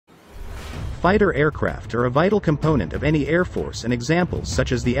fighter aircraft are a vital component of any air force, and examples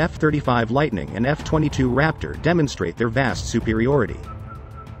such as the F-35 Lightning and F-22 Raptor demonstrate their vast superiority.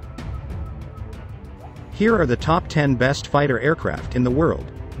 Here are the top 10 best fighter aircraft in the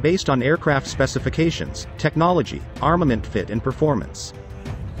world, based on aircraft specifications, technology, armament fit and performance.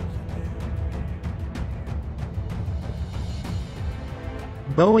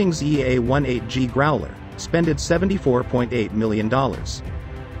 Boeing's EA-18G Growler, spended $74.8 million.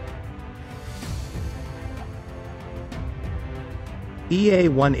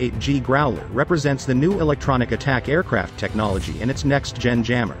 EA-18G Growler represents the new electronic attack aircraft technology in its next-gen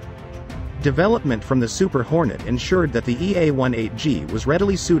jammer. Development from the Super Hornet ensured that the EA-18G was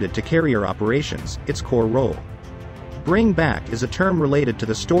readily suited to carrier operations, its core role. Bring back is a term related to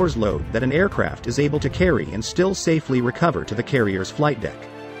the stores load that an aircraft is able to carry and still safely recover to the carrier's flight deck.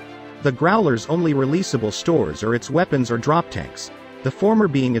 The Growler's only releasable stores are its weapons or drop tanks, the former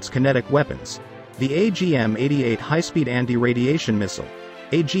being its kinetic weapons, the AGM-88 high-speed anti-radiation missile,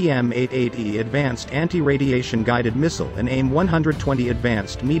 AGM-88E advanced anti-radiation guided missile, and AIM-120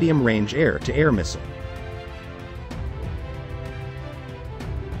 advanced medium-range air-to-air missile.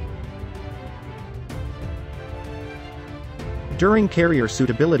 During carrier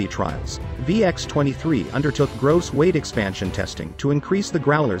suitability trials, VX-23 undertook gross weight expansion testing to increase the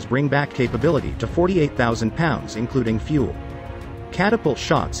Growler's bring-back capability to 48,000 pounds including fuel. Catapult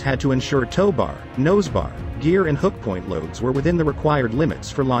shots had to ensure tow bar, nose bar, gear and hook point loads were within the required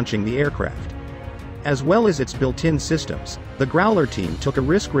limits for launching the aircraft. As well as its built-in systems, the Growler team took a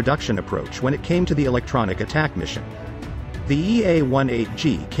risk reduction approach when it came to the electronic attack mission. The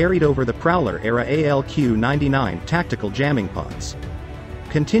EA-18G carried over the Prowler-era ALQ-99 tactical jamming pods.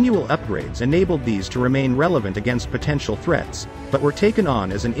 Continual upgrades enabled these to remain relevant against potential threats, but were taken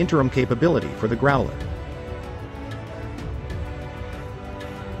on as an interim capability for the Growler.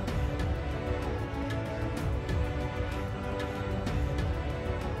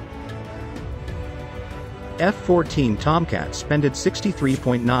 F-14 Tomcat spended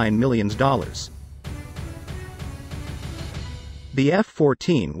 $63.9 million. The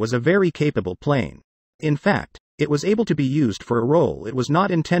F-14 was a very capable plane. In fact, it was able to be used for a role it was not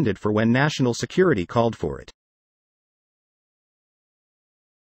intended for when national security called for it.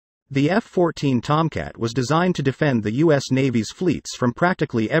 The F-14 Tomcat was designed to defend the U.S. Navy's fleets from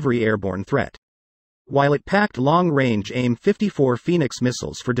practically every airborne threat. While it packed long-range AIM-54 Phoenix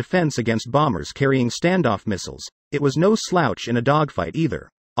missiles for defense against bombers carrying standoff missiles, it was no slouch in a dogfight either,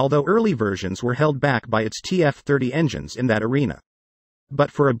 although early versions were held back by its TF-30 engines in that arena. But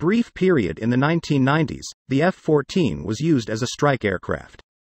for a brief period in the 1990s, the F-14 was used as a strike aircraft.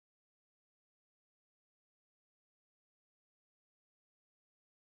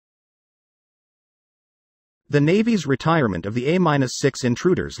 The Navy's retirement of the A-6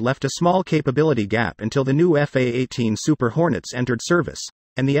 Intruders left a small capability gap until the new FA-18 Super Hornets entered service,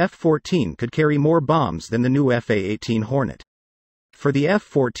 and the F-14 could carry more bombs than the new FA-18 Hornet. For the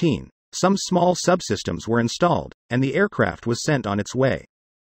F-14, some small subsystems were installed, and the aircraft was sent on its way.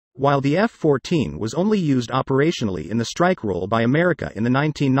 While the F-14 was only used operationally in the strike role by America in the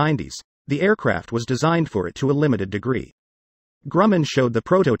 1990s, the aircraft was designed for it to a limited degree. Grumman showed the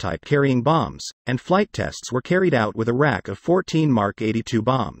prototype carrying bombs, and flight tests were carried out with a rack of 14 Mark 82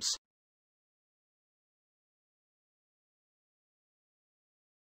 bombs.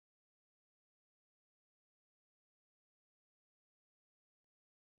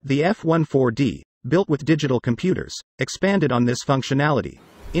 The F-14D, built with digital computers, expanded on this functionality,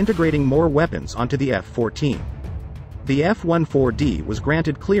 integrating more weapons onto the F-14. The F-14D was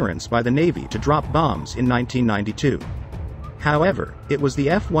granted clearance by the Navy to drop bombs in 1992. However, it was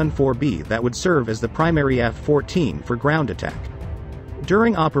the F-14B that would serve as the primary F-14 for ground attack.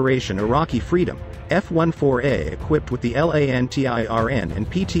 During Operation Iraqi Freedom, F-14A equipped with the LANTIRN and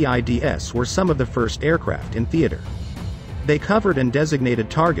PTIDS were some of the first aircraft in theater. They covered and designated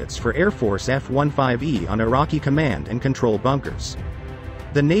targets for Air Force F-15E on Iraqi command and control bunkers.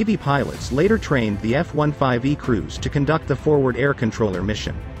 The Navy pilots later trained the F-15E crews to conduct the Forward Air Controller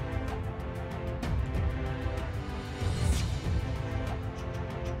mission.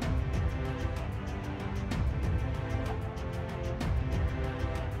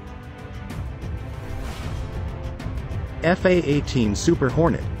 FA-18 Super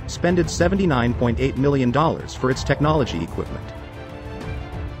Hornet spended $79.8 million for its technology equipment.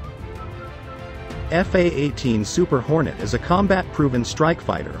 FA-18 Super Hornet is a combat-proven strike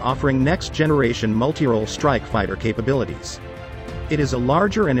fighter offering next-generation multi-role strike fighter capabilities. It is a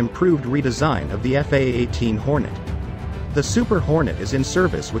larger and improved redesign of the FA-18 Hornet. The Super Hornet is in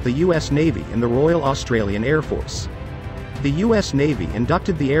service with the U.S. Navy and the Royal Australian Air Force. The U.S. Navy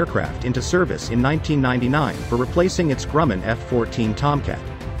inducted the aircraft into service in 1999 for replacing its Grumman F-14 Tomcat.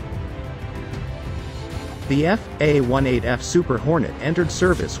 The F/A-18F Super Hornet entered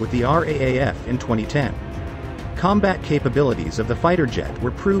service with the RAAF in 2010. Combat capabilities of the fighter jet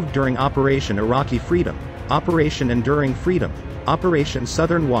were proved during Operation Iraqi Freedom, Operation Enduring Freedom, Operation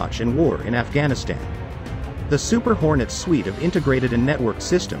Southern Watch and war in Afghanistan. The Super Hornet's suite of integrated and networked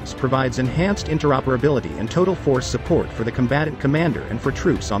systems provides enhanced interoperability and total force support for the combatant commander and for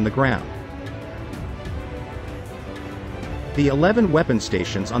troops on the ground. The 11 weapon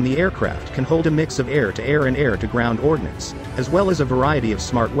stations on the aircraft can hold a mix of air-to-air and air-to-ground ordnance, as well as a variety of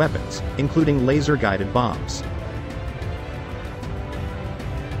smart weapons, including laser-guided bombs.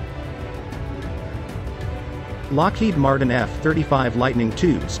 Lockheed Martin F-35 Lightning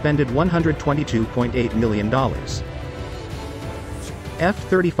II spended $122.8 million.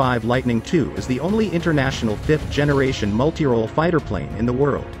 F-35 Lightning II is the only international fifth-generation multi-role fighter plane in the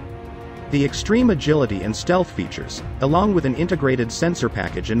world. The extreme agility and stealth features, along with an integrated sensor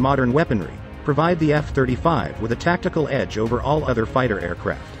package and modern weaponry, provide the F-35 with a tactical edge over all other fighter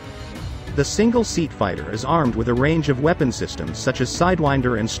aircraft. The single-seat fighter is armed with a range of weapon systems such as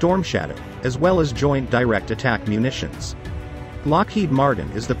Sidewinder and Storm Shadow, as well as joint direct attack munitions. Lockheed Martin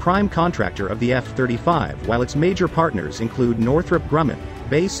is the prime contractor of the F-35, while its major partners include Northrop Grumman,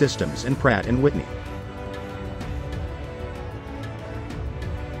 BAE Systems and Pratt & Whitney.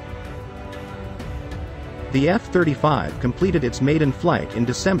 The F-35 completed its maiden flight in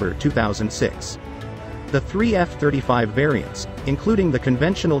December 2006. The three F-35 variants, including the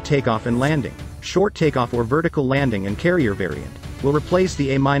conventional takeoff and landing, short takeoff or vertical landing and carrier variant, will replace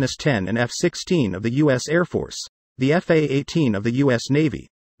the A-10 and F-16 of the U.S. Air Force, the F/A-18 of the U.S. Navy,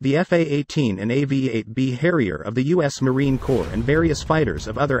 the F/A-18 and AV-8B Harrier of the U.S. Marine Corps and various fighters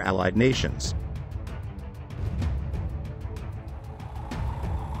of other allied nations.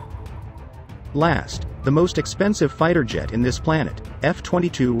 Last, the most expensive fighter jet in this planet,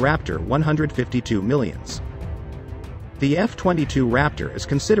 F-22 Raptor $152 million. The F-22 Raptor is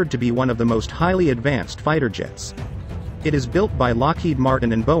considered to be one of the most highly advanced fighter jets. It is built by Lockheed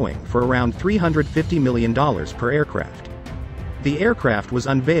Martin and Boeing for around $350 million per aircraft. The aircraft was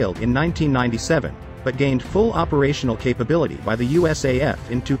unveiled in 1997, but gained full operational capability by the USAF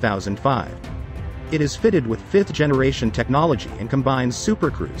in 2005. It is fitted with fifth-generation technology and combines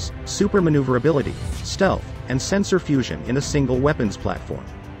supercruise, supermaneuverability, stealth, and sensor fusion in a single weapons platform.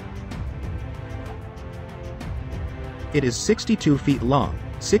 It is 62 feet long,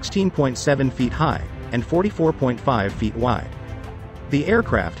 16.7 feet high, and 44.5 feet wide. The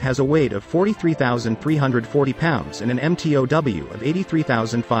aircraft has a weight of 43,340 pounds and an MTOW of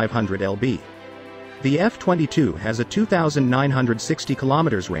 83,500 lb. The F-22 has a 2,960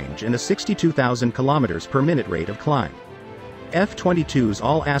 km range and a 62,000 km per minute rate of climb. F-22's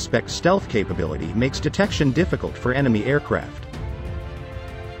all-aspect stealth capability makes detection difficult for enemy aircraft.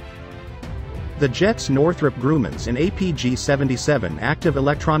 The jet's Northrop Grumman's and APG-77 active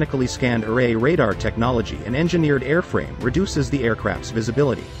electronically scanned array radar technology and engineered airframe reduces the aircraft's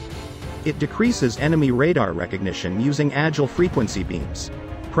visibility. It decreases enemy radar recognition using agile frequency beams.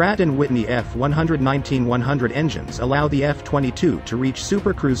 Pratt & Whitney F119-100 engines allow the F-22 to reach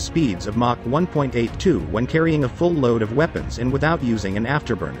supercruise speeds of Mach 1.82 when carrying a full load of weapons and without using an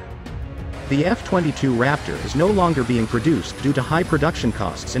afterburner. The F-22 Raptor is no longer being produced due to high production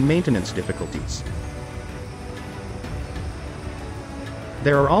costs and maintenance difficulties.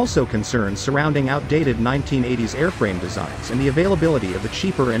 There are also concerns surrounding outdated 1980s airframe designs and the availability of the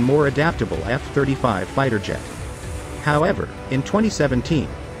cheaper and more adaptable F-35 fighter jet. However, in 2017,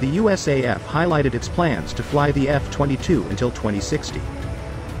 the USAF highlighted its plans to fly the F-22 until 2060.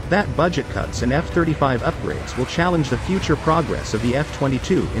 That budget cuts and F-35 upgrades will challenge the future progress of the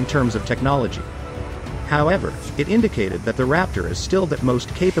F-22 in terms of technology. However, it indicated that the Raptor is still the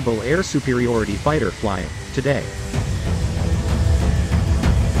most capable air superiority fighter flying today.